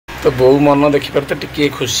तो बो मन देखिपार तो टिके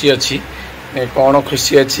खुशी अच्छी कौन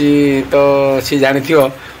खुशी अच्छी तो सी जानी थी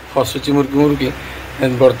हसुची मुर्गी मुर्गी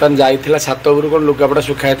बर्तमान जाइला छात उपर कौन लुगापटा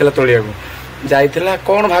सुखाई तलिया जाइला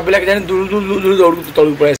कौन भाविला कि जानी दूर दूर दूर दौड़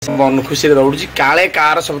तलू पड़े मन खुशी दौड़ी काले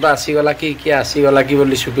कार शब्द आसीगला कि किए आसीगला कि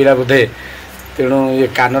बोली सुविधा बोधे तेणु ये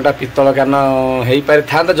कानटा पितल कान हो पारि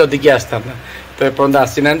था जदि किए आसता तो एपर्त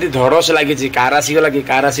आसी ना धड़स लगी कार आसीगला कि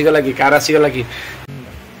कार आसीगला कि कार आसीगला कि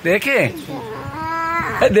देखे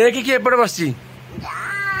देख किए एपटे बस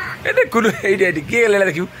देखु किए देखू किए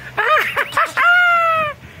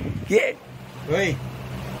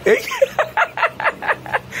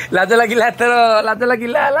लाज लगिला लाज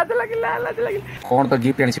लगिला लाज लगिला लाज लगिला कौन तो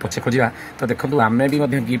गिफ्ट आनी पछे खोजा तो देखो आम भी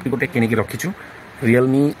गिफ्ट गोटे किनिक रखीचु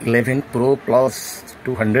Realme 11 Pro Plus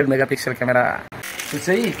 200 megapixel camera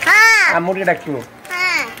सही आम डाक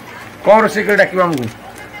कौन रोषे कर डाक आमको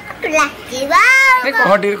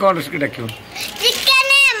कौन रोषे डाक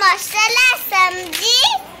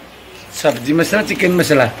सब्जी मसाला चिकन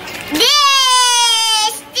मसाला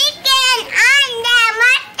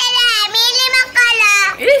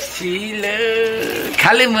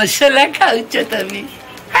खाली मसाला खाऊच तभी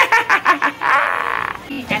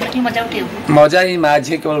मजा ही माँ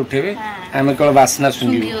झी केवल उठेबे आम केवल बासना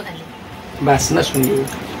सुंगी बासना सुंगी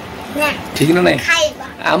ठीक ना नहीं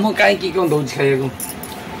आम कहीं कौन दौर खाइबा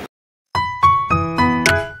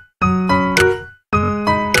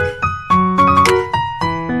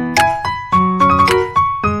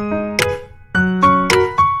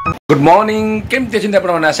गुड मॉर्निंग केमती अच्छे आप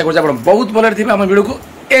आशा कर बहुत भल आम भिडियो को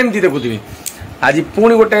एमती देखुवे आज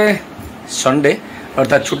पुणी गोटे संडे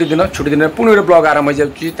अर्थात छुट्टी दिन पुणी गोटे ब्लॉग आरंभ हो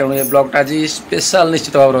जाए तेणु ये ब्लॉगटा आज स्पेशल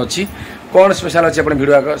निश्चित भाव अच्छी कौन स्पेशल अच्छी आप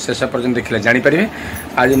भिडियो आग शेष पर्यटन देखिले जानीपारे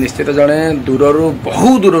आज निश्चित जड़े दूर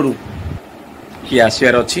बहुत दूर किए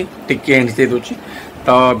आसबार अच्छी टिके हिंट दे दूँ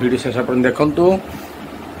तो भिडियो शेष पर्यटन देखु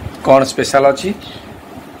कौन स्पेशल अच्छी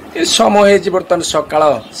समय हो बर्तमान सकाल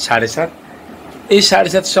 7:30 ये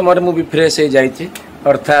 7:30 समय मुझे फ्रेश हो जाइए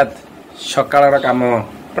अर्थात सकाल काम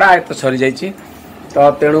प्रायतः सरी जाइए तो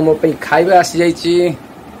तेणु मो खाଇବା आसी जाइए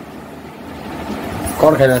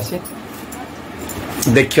कौन खाଇବା आसी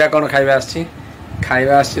देखिया कौन खाଇବା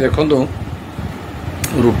आसी देखु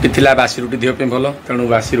रुटी थिला बासी रुटी देह भल तेणु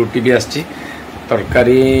बासी रुटी भी आसी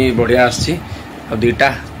तरकारी बढ़िया आसी दुईटा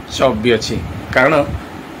चप भी अच्छी कारण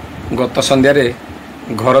गत संध्यारे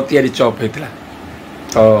घर तैयारी चप होता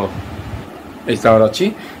तो हिसाब अच्छी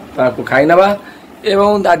ताकू खाई नवा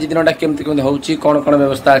एवं आज दिनटा केमती केमती होची कौन कौन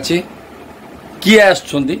व्यवस्था अच्छी किए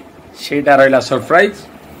आसटा रहा सरप्राइज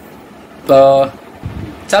तो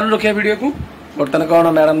चलो रखिया वीडियो को बर्तमान कौन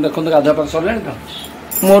मैडम देखो गाधुआ पाधा सरला तो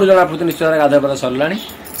मोर जना पड़ती निश्चित भाव गाधुआ पाधा सरला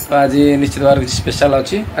तो आज निश्चित भाव किसी स्पेशल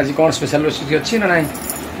अच्छी आज कौन स्पेशल रेसिपी अच्छी ना नाई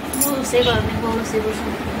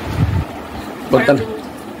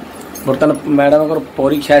बर्तमान मैडम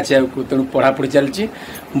परीक्षा अच्छे तेणु पढ़ापढ़ी चलती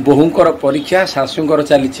बोहूंकर परीक्षा शाशुंकर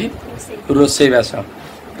चली रोषेईबास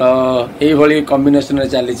तो यही कॉम्बिनेशन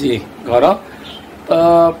चली घर तो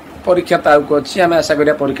परीक्षा तो अच्छी आम आशा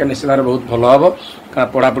करिया परीक्षा निश्चित भाव बहुत भल हम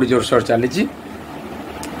कारण पढ़ापढ़ी जोरसोर चली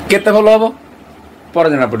केते भल हम पर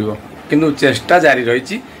जना पड़ो किंतु चेष्टा जारी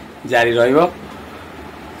रही जारी रही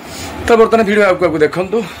तो बर्तमान भिडियो आगे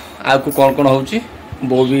देखु आगे कौन कौन हो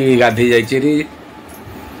बो भी गाधे जाइए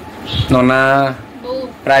नना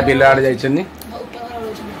प्राय बिल आड़े जाइए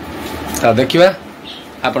तो देखा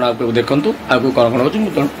आपण आगे देखु आगे कौन कौन हो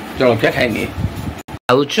जलखिया खाई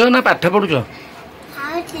आउच ना पाठ पढ़ुच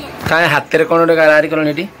कहीं हाथ में कौन गोटे गाड़ी कल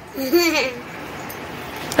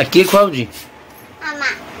किए खुआऊँ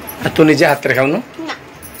तू निजे हाथ में खाऊनु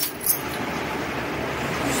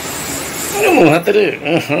मो हाथ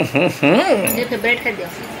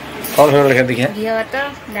कौन फेवरेट खाद्य देखिए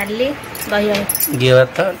घी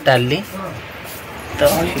भात डाली तो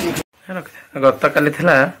गत काली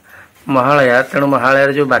महालया तेणु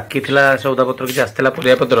महालय जो बाकी थिला सौदा पत्र किसी आसला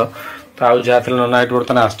परियापत्र तो आउ जहाँ नना ये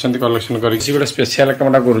बर्तमान आसछन्ति कलेक्शन कर गोटे स्पेशल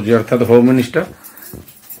कामटा करुँच अर्थात होम मिनिस्टर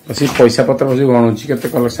बस पैसा पत्र बस गणुची केते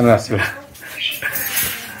कलेक्शन आसला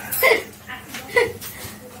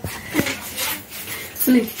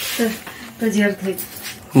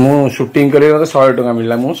मु शूटिंग कर 100 टका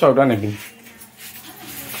मिलला मु 100 टका नेबी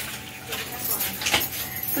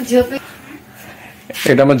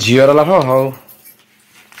एटा मो झीर लाभ हाउ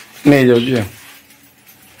नहीं जाऊँ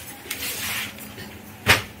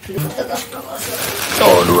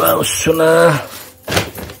सुना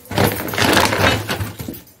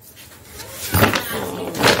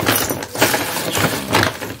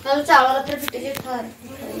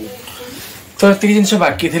तो ये जिन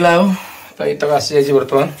बाकी थी तो ये तक आसी जाइए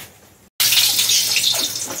बर्तमान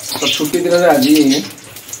तो छुट्टी दिन आज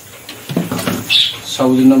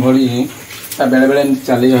सबुदिन भली बेले बेले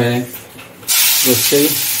चली रहे रोषे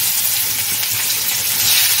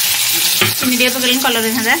चीनी दिए पकड़ कलर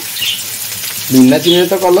देखा बिना चीनी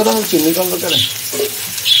तो कलर और चीनी कौन दरकार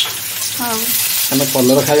आम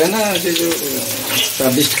कलर खाया ना से जो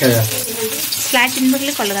स्वादिष्ट खाया स्लाइड चीनी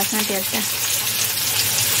पकड़ कलर आसना टेस्ट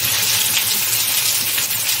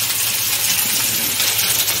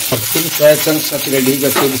सोया चंक्स रेडी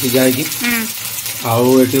करके सीझा है आउ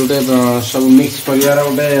एटी गोटे सब मिक्स परिवार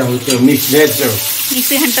गोटे होचे मिक्स वेज मिक्स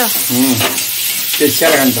घंट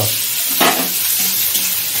स्पेशल घंट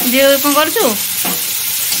जे कोन करछु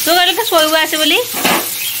तो गले का सोइबो आसे बोली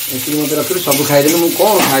एटी मते रखि सब खाइ देले मु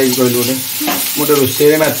कोन खाइ कहलु गोटे मोटे रोसे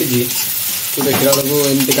रे माछि जी तू देखिला लोग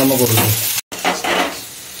एमती काम करू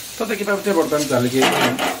तो देखि पाबते बर्तन चली जे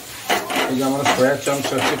जो हमारा सोया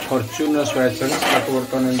चंक्स अच्छे फॉर्च्यून सोया चंक्स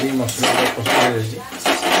बर्तमान एमती मसला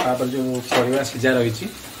पसंद जो परिवा सीझा रही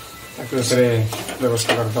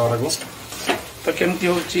व्यवस्था करदे तो केमती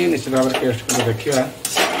हो निश्चित भाव टेस्ट कर देखा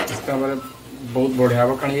निश्चित भाव बहुत बढ़िया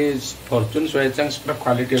हम कारण ये फॉर्च्यून सोया चंक्स पूरा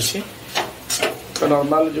क्वालिटी अच्छी तो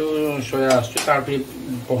नॉर्मल जो सोया आसुच्छी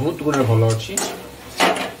बहुत गुणे भल अच्छी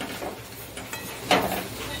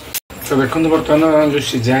तो देखो बर्तमान जो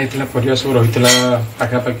सीझा होता परिवा सब रही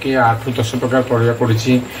पाखापाखि 8-10 प्रकार परिवा पड़ी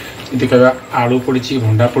जी कह आलू पड़ी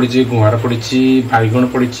भंडा पड़ी गुआर पड़ी बैगण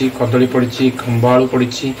पड़ी कदली पड़ी खंब आलू पड़ी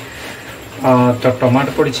तो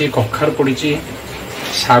टमाटो पड़ी कखार पड़ी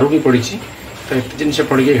सारू भी पड़ी तो ये जिन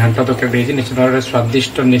पड़ी घाट तरकारी निश्चित भाव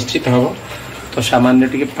स्वादिष्ट निश्चित हम तो सामान्य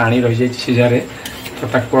टी पानी रही जाए सीझारे तो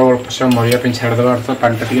अल्प समय मरिया छाड़देवा अर्थ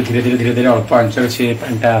पानीटा धीरे धीरे धीरे धीरे अल्प आंचल से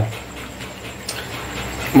पानीटा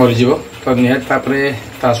मरीज तो निहत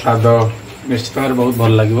स्वाद निश्चित भाव बहुत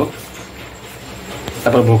भल लगे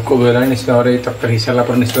भोक भी है निश्चित भाव तरकारी सारा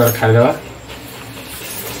निश्चित भाव खाईदेवा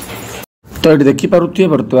तो ये देखिपे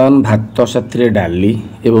बर्तमान भात साथी डाली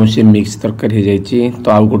एवं से मिक्स तरकारी हो जाए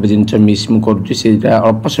तो आउ गोटे जिन मिक्स मुझे करुँचा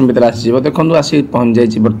अल्प समय भर आसी देखो आसिक पहुँच जाए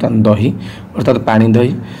बर्तमान दही अर्थात पानी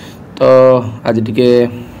दही तो आज टे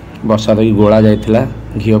बसा दही गोला जाइला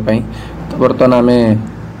घीपाई तो बर्तमान आम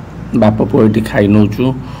बाप पुओ ये खाई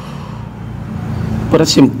नौचु पूरा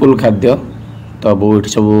सिंपल खाद्य तो बो ये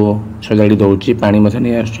सब सजाड़ी दौर पानी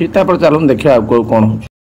नहीं आसपर चलो देखिए आगे कौन हो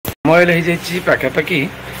समय हो पाखापाखि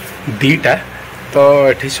 2टा तो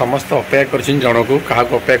ये समस्त अपेक्षा कर जन को क्या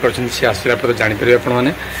अपेक्षा कर आसला पर जापर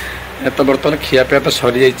आपने तो बर्तमान खियापिया तो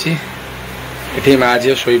सरी जाइए माँ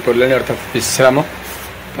झील शोई पड़े अर्थात विश्राम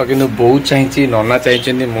तो कि बो चाहिए नना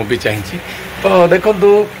चाहिए मु भी चाहिए तो देखो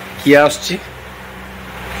किए आसते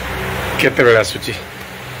आसूची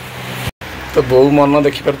तो बो मन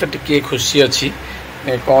देखिपार तो टी खुशी अच्छी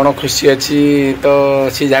कौन खुशी अच्छी तो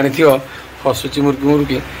सी जानी हसुची मुर्गी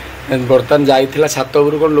मुर्गी बर्तमान जाइला छात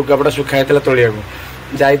उपर कौन लुगापटा सुखाई तलिया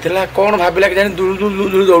जाइला कौन भाविला कि जानी दूर दूर दूर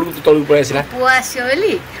दूर दौड़ तलू पलि आसला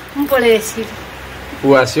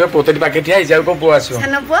पुओ आसो पोतटी पाखे ठिया कौन पुओ आसो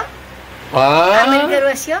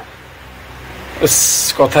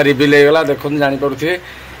कथा रिविल होगा देखो जानीपे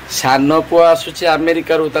सान पुआ आसूची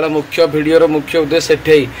अमेरिकार तार मुख्य भिडर मुख्य उद्देश्य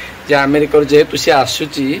से अमेरिकार जेहेतु सी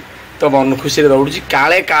आसूची तो मन खुशी दौड़ी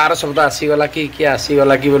काले कार शब्द आसीगला कि किए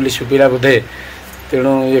आसीगला कि बोली सुविधा बोधे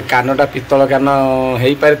तेणु ये कानटा पितल कान हो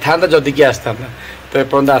पारि था जदि किए आसता तो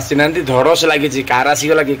एपर्त आसी ना धड़स लगी कार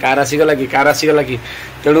आसीगला कि कार आसीगला कि कार आसीगला कि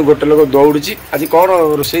तेणु गोटे लोक दौड़ी आज कौन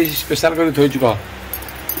रोसे स्पेशल कर थोड़ी कह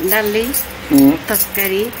डाली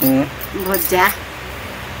तरकारी भजा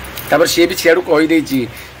तापर सी भी सियाड़ू कहीदे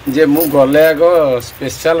जे मु गले आग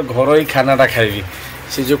स्पेशल घर खानाटा खाइबी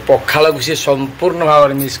से जो पखाल को सी संपूर्ण भाव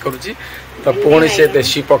में मिस करुच्ची तो पुणी से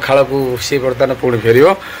देशी पखाल को सी बर्तमान पुणी फेर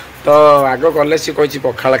तो आग गले सी कही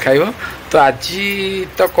पखाल खाइब तो आज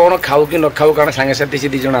तो कौन खाऊ कि न खाऊ कारण सांगे साथी से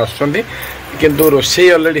 2 जन आसुँच रोसे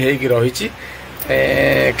अलरेडी रही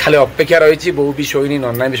खाली अपेक्षा रही बो भी शोनी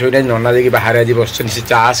नना भी शोना नना जाकि बाहर आज बस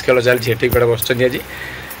चाष खेल चलती कड़े बस आज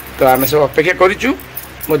तो आम सब अपेक्षा करूँ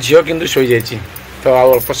मो झील किंतु शोई जाइए तो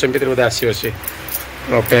अल्प समय भर बोधे आसो सी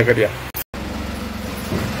अपेक्षा करिया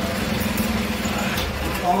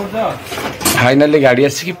फाइनाली गाड़ी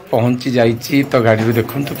आसिक पहुँची जाइए तो गाड़ी भी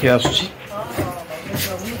देखो तो किए आसूची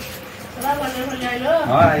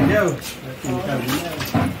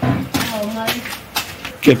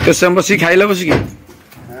केते समय बस खाइल बसिक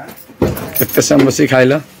केते समय बस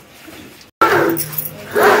खाइल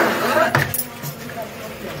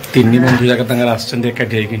 3 बंधु जाक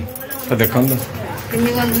एकाठी तो देखो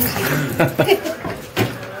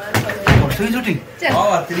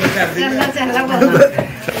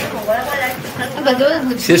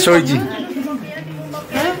से शोची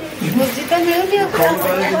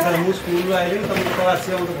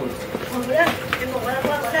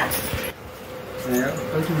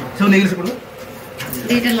सब नहीं से पड़ो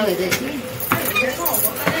दीटा लगे जाई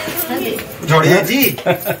झड़ी जाई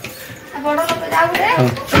बड़ लोग जाऊ रे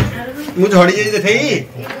मु झड़ी जाई देखई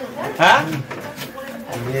हां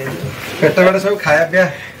पेट पेट सब खाया पिया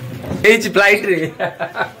एच फ्लाइट रे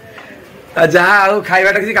जा आउ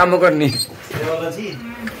खाइबाटा किसी काम करनी ଭଲ ଅଛି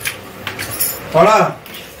ପଳା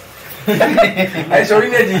ଆଇ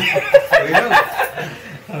ଶୋଇନି ଆଜି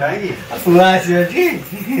କାଇଁ ପୁଆ ଆସିବ କି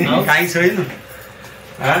କାଇଁ ଶୋଇନୁ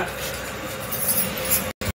ହାଁ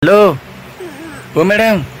हेलो ओ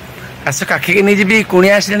मैडम आस काखी के नहीं जी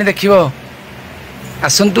कुणिया आसिले देखियो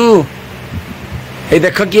आसंतु ए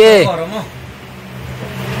देख किए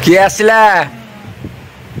किए आसिला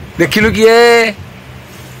देखिलु किए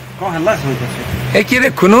कौन हल्ला सोई ए किए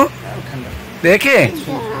देखुनु देखे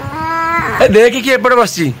ए देख किए एपटे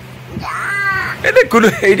बसची ए देखुनु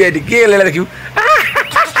एडी एडी किए लेला देखियो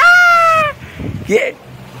किए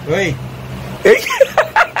ओए ए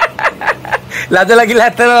लाज लागिला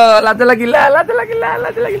तो लाज लागिला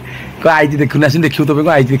को आइजी देखुना सुन देखियो तो को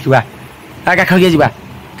आइजी देखिबा आ का खगिया जीबा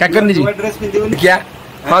का करनी जी ड्रेस पिंदियोनी क्या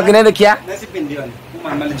हां कि नहीं देखिया ड्रेस पिंदियोनी मु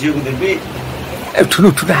मामा ले जियो को देबी ए ठुनु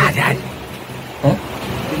ठुना आज आज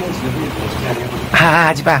हां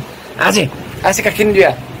आज बा आज आज का किन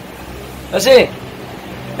दिया असे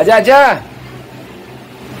आजा आजा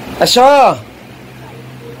असो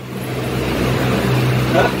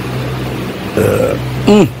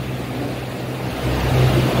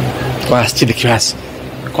आसची देखियो आस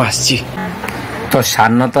को आसची तो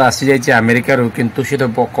सान तो आसी जाइए अमेरिकार किंतु सी तो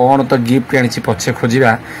कौन तो गिफ्ट आनी पछे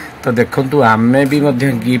खोजा तो देखु आम भी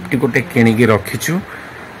गिफ्ट गोटे किणिकी रखीचु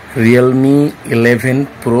Realme 11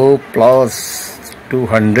 pro plus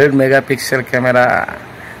 200 megapixel camera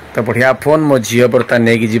तो बढ़िया फोन मो झील बर्ता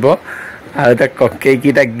नहीं जीव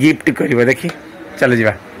आकईटा गिफ्ट कर देखी चलो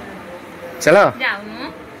जा चलो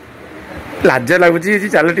लाज लगुच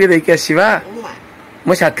चलो टे देखिए आसवा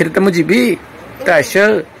मो साथी तो मुझे तो आस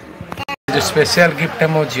जो स्पेशल गिफ्ट है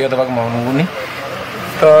मो झील देवा मांगुनी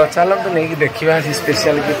तो चलो तो नहीं देखा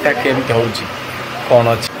स्पेशल गिफ्ट केमी हो कौन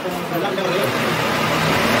अच्छे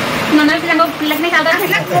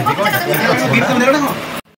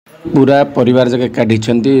पूरा परिवार जगह काढ़ी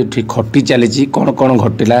खटी चली कौन कौन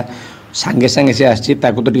घटला सांगे सांगे सी आसी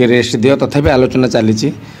तो रेस्ट दियो तथापि आलोचना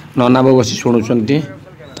चली नना बो बस शुणुंट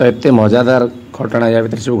तो एत मजादार घटना या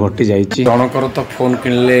भर सब घटी जाइए जनकर तो फोन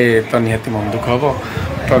किणले तो निहाती मन दुख हम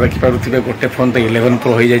तो देखिपे गोटे फोन तो 11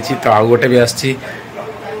 प्रो हो जाए तो आउ गोटे भी आसी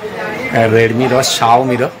Redmi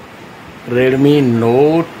Xiaomi Redmi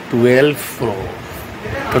note 12 pro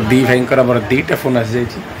तो दी भाई मोर दीटा फोन आसी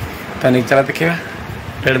जाइए तो नहीं चला देखा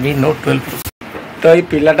रेडमी नोट 12 प्रो तो ये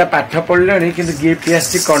पिलाटा पाठ पढ़ले कि गिफ्ट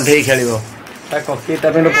आसी कंढे खेल ककी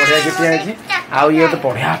बढ़िया गिफ्ट आनी आउ ये तो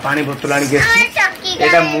बढ़िया पानी बोतल आनिक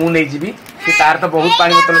यहाँ मु नहीं जी तार तो बहुत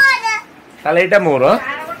पानी बोतल ताले यहाँ मोर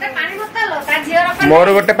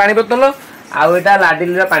मोर गोटे पानी बोतल आउ यहाँ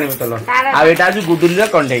लाडिली पानी बोतल आउ यहाँ आज गुडुली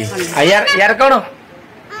कंढे यार कौन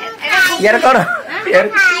यार कौन यार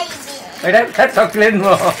चॉकलेट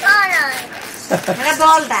नुह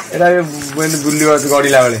बुल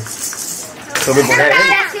गड़िला बेले तो भी बढ़िया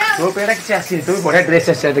तो पेड़ा किसी आसी तो भी बढ़िया ड्रेस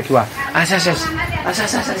आस देखा आस आस आस आस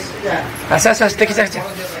आस आस आस आस देखी आस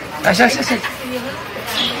आस आस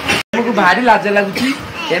तुमको भारी लाज लगुच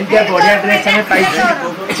एमती बढ़िया ड्रेस हमें पाई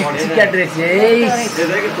चिकिया ड्रेस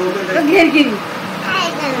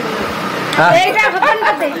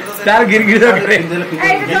तार गिर गिर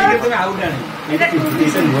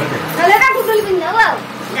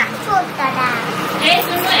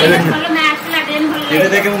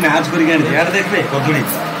देखे मु मैच करके आनी यार देखबे कदुड़ी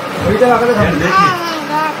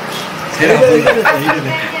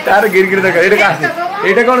तार गिर गिर देख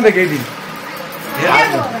एटा कौन देखे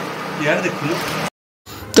यार देखु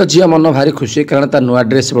तो झील मन भारी खुशी कारण तार नुआ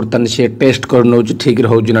ड्रेस बर्तमान सी टेस्ट कर नौ ठीक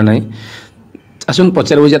रोचे ना ना आसन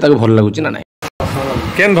पचार बुझा भल लगुच ना ना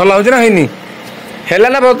केम भल हो ना है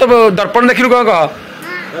ना बहुत दर्पण देखिलु कौन कह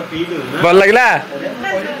भल लगला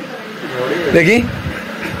देखी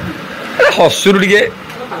हसुर टे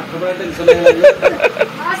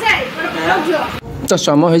तो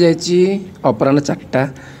समय हो जाए अपराह 4टा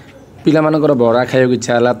पिला बरा खाइक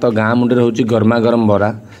इच्छा है तो गाँ मुंडे हूँ गरमा गरम बरा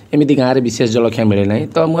एमती गाँव में विशेष जलखिया मिले ना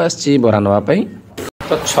तो मुझे बरा नापी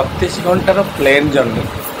तो 36 घंटार प्लेन जर्नी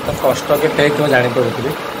तो कष्ट के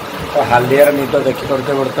जापी तो हालियार निद देखिपे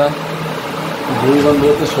बर्तमान 2 बंधु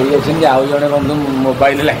तो शोई जाए आउ जड़े बंधु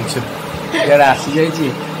मोबाइल लगी इधर आसी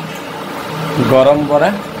जाइए गरम बरा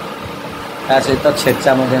ता सहित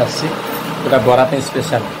छेचा पूरा बरा पे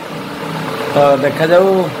स्पेशल तो देखा जाऊ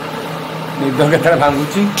निद के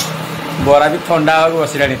भांगुची बरा भी ठंडा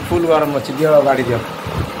बसला फुल गरम अच्छी दियो गाड़ी दियो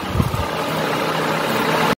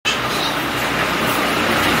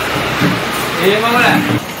तो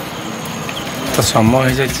समय हो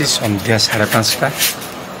जाए संध्या 5:30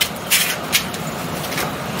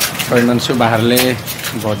 तो सब बाहर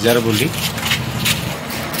बजार बुली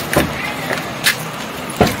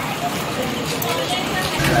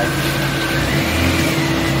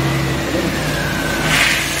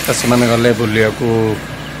तो से गले बुलिया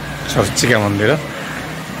चर्चिका मंदिर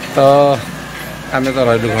तो आम तो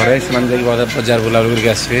रही घरे से बजार बुला करके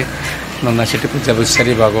आसवे नना से पूजा पूजा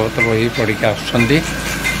सारी भागवत बही पढ़ी आसुँच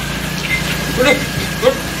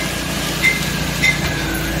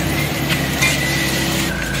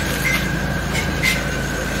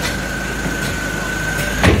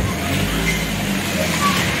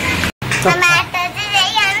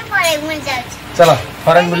चलो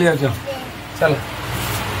फरेन बुली जाओ चलो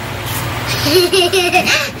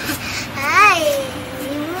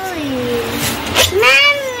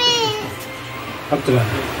अब चला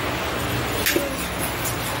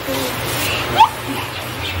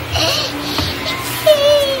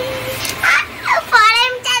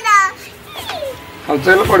अब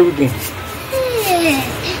चलो पढ़ू तू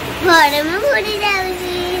घर में पड़ी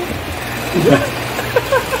जाऊंगी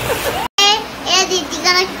ए दीदी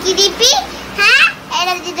का किरीपी हां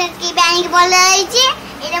एरा दीदी की बैंक बोल रही छी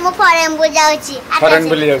एरा मो फॉरेन बो जाऊ छी फरेन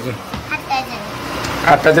बुली जाऊ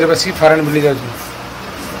 8 बजे बस की फरेन बुली जाऊ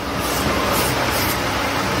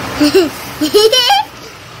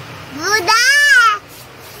बुदा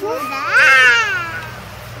बुदा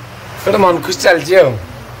तो मन खुश चल जी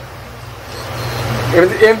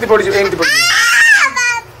एमती पड़ी एमती पड़ी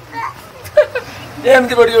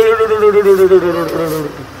एमती पड़ी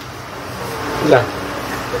ला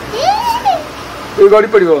ये गाड़ी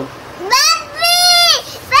पड़िबो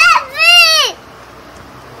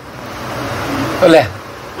ओले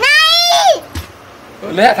नहीं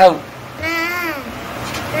ओले थाउ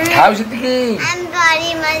थाउ से की I'm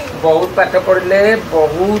very much बहुत पाठ पढ़ले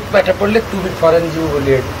तू भी फॉरेन जीव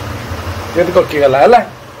बोली ये तो कोकी गला हला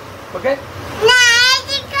ओके नहीं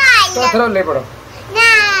दिखाई तो थरो ले पड़ो ना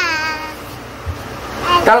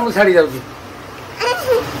काल मु साड़ी जाऊ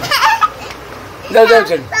जाऊ जाऊ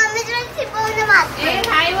चल मम्मी जो सिपोने मत ए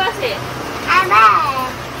भाई वासे आबा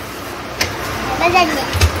बजाने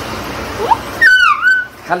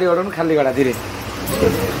खाली ओडन खाली गड़ा धीरे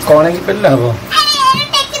कौन की पल्ले हबो अरे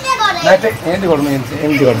टेक दे बोले ना टे एंदी गोड़ में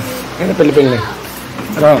एंदी गोड़ एंदी पल्ले पल्ले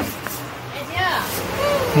रा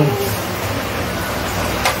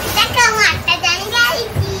देखो माता जान गई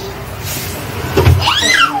थी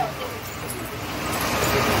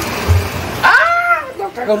आ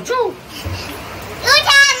डॉक्टर करछु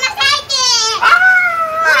उठा मसाइते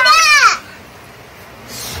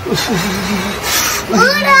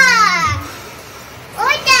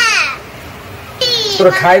उठा तोर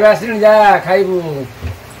खाइबा आसिन जा खाइबू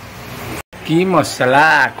की मसला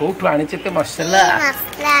कोठु आनी छते मसला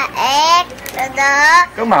मसला एक तो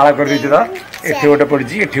तो माला कर दी तो एठी गोटे पड़ी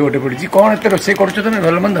जी कोन एते रोसे करछो तमे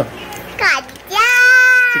भल मंद काटिया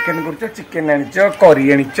चिकन करछो चिकन आनिचो करी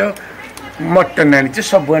आनिचो मटन आनिचो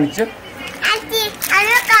सब आनिचो आजी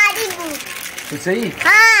अरे काटिबू तो सही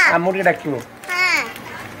हां आमु के डाकिबो हां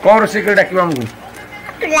कोन रोसे के डाकिबो हमकु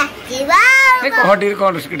लाकीबा ए कहडी कोन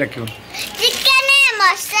रोसे के डाकिबो चिकन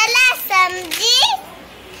मसाला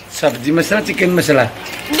सब्जी मसाला चिकन मसाला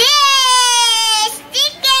डिश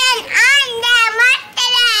चिकन अंडा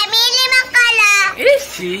मटन मिली मसाला ए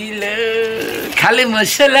सील खाली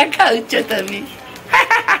मसाला खाउछ तमी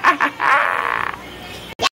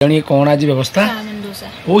जणी कोन आज व्यवस्था चाउमीन डोसा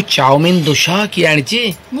ओ चाउमीन डोसा की आनिची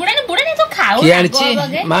बुड़ा ने तो खाओ की आनिची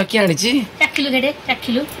मां की आनिची चाखिलु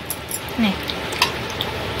ने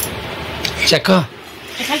चको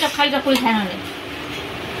खाली चकुली खाना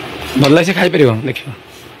भल से खाई परियो देखियो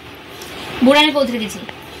बुड़ा ने कोथरे किछि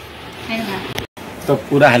तो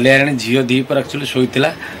पूरा हालिया झील दी पर एक्चुअली शोईला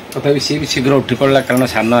तथापि सी भी शीघ्र उठी पड़ा कारण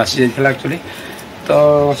सान आसी जाइला एक्चुअली तो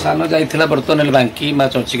सान जाइला बर्तमान बांकी माँ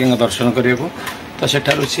चर्चिका दर्शन करने को तो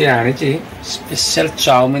सेठारु सी आनी स्पेशल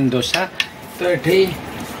चाउमीन डोसा तो ये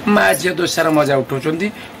माँ झील डोसार मजा उठाऊँ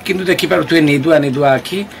किंतु देखिपे निदुआ निदुआ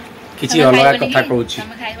आखि किसी अलग कथा कहूँ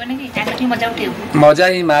मजा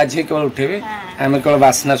ही माँ झी केवल उठेबे आम केवल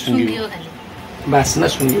बास्ना शुंगू बास्ना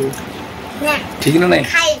शुंगू ठीक ना नहीं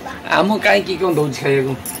आम कहीं कौन दौर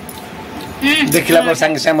खाइबा देखला पर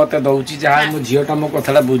सांगे सांगे मत दौची जहाँ मो झीटा मो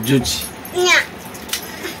कथा बुझुची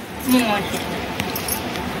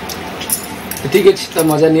ठीक है तो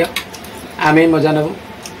मजा नियो आम ही मजा नबू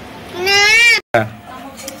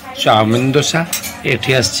चाउमीन डोसा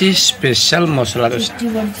एठी आसी स्पेशल मसला डोसा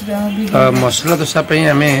मसला डोसा पे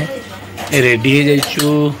आम रेडी हो जाइचु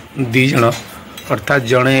 2 जन अर्थात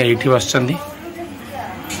जड़े ये बस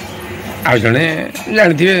आ जड़े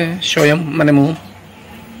जानी स्वयं माने मु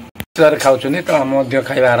खाऊ तो आम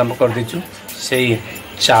खाଇବା आरंभ कर दीचु से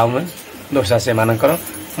चाउमिन दोसा से मानकर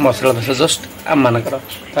मसला दोसा जस्ट आम मानकर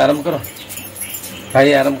तो आरंभ कर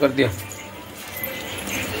भाई आरंभ कर दियो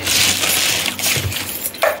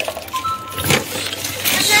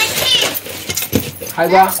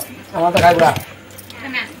खाइबा हम तो खाइबा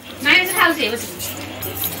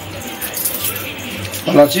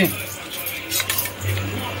भल अच्छी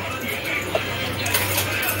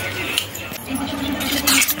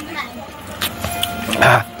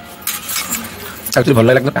एक्चुअली भल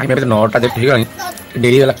लगे टाइम 9टा जब ठीक है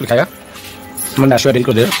डेरी वाला खाया मैंने आसवा डेरी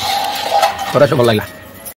कर दे थोड़ा सब भल लगा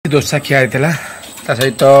दोसा खिया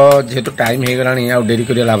सहित जेहेतु टाइम हो गला आ डेरी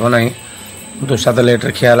कर लाभ ना दोसा तो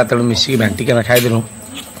लेट्रे खिया तेणु मिसिक बांटिक खाईदेलु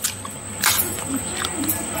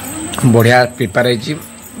बढ़िया प्रिपेयर है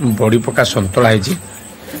बड़ी पका सतुला है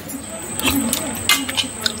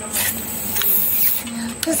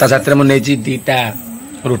साथ में मुझे 2टा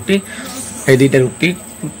रुटी ये 2टा रुटी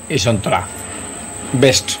ये सतुला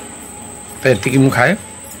बेस्ट तो ये मुझे खाए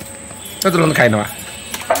तो तुम खाई नवा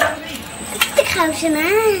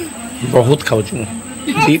बहुत खाऊ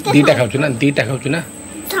 2टा खाऊ ना 2टा खाऊ ना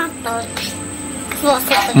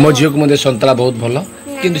मो झील को मुझे सतुला बहुत भल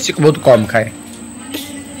कि सी बहुत कम खाए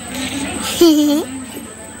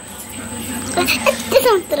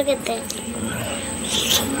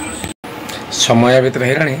समय भर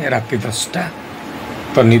है राति 10टा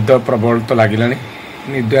तो निद प्रबल तो लगिला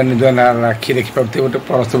निदुआ निदुआ राखी देखी पार्थे गोटे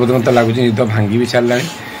परस्त बोध मत लगुच निद भांगी भी सारा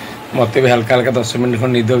मत भी हल्का हल्का 10 मिनट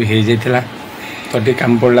खंड निद भी हो जाता तो टी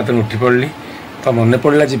कम पड़ा तो उठी पड़ली तो मन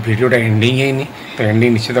पड़ा भिडियोटा एंडिंग है तो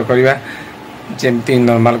एंडिंग निश्चित करवा जमती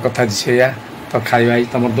नॉर्मल कथा से तो खाଇବା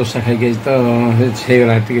तुम दोसा खाई तो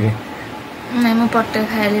होगला नहीं मो पट्टे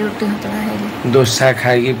खाइली रोटी सतुला खाइली दोसा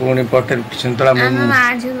खाई पुणी पट्टे रुटी सतुला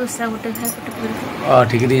दोसा गोटे खाए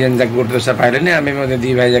ठीक 2 जन जाक गोटे दोसा पाइले आम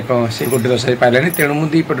 2 भाई जाक से गोटे दोसा पाइले तेणु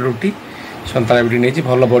मुझे 2 पट रुटी सतुला भी नहीं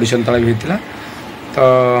भल बड़ी सतुला भी होता तो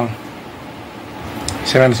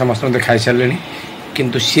से समस्त मत खाई सारे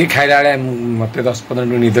किंतु सी खाइला मत 10-15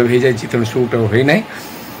 मिनट निद भी जाए तेणु सुट होना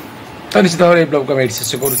तो निश्चित भाव में ब्लॉग को मैं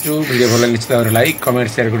शेष करुँ वीडियो भल निश्चित भाव लाइक कमेंट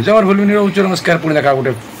शेयर कर और भूल रोच नमस्कार पुणी देखा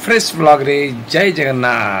गोटे फ्रेश ब्लॉग रे जय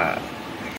जगन्नाथ।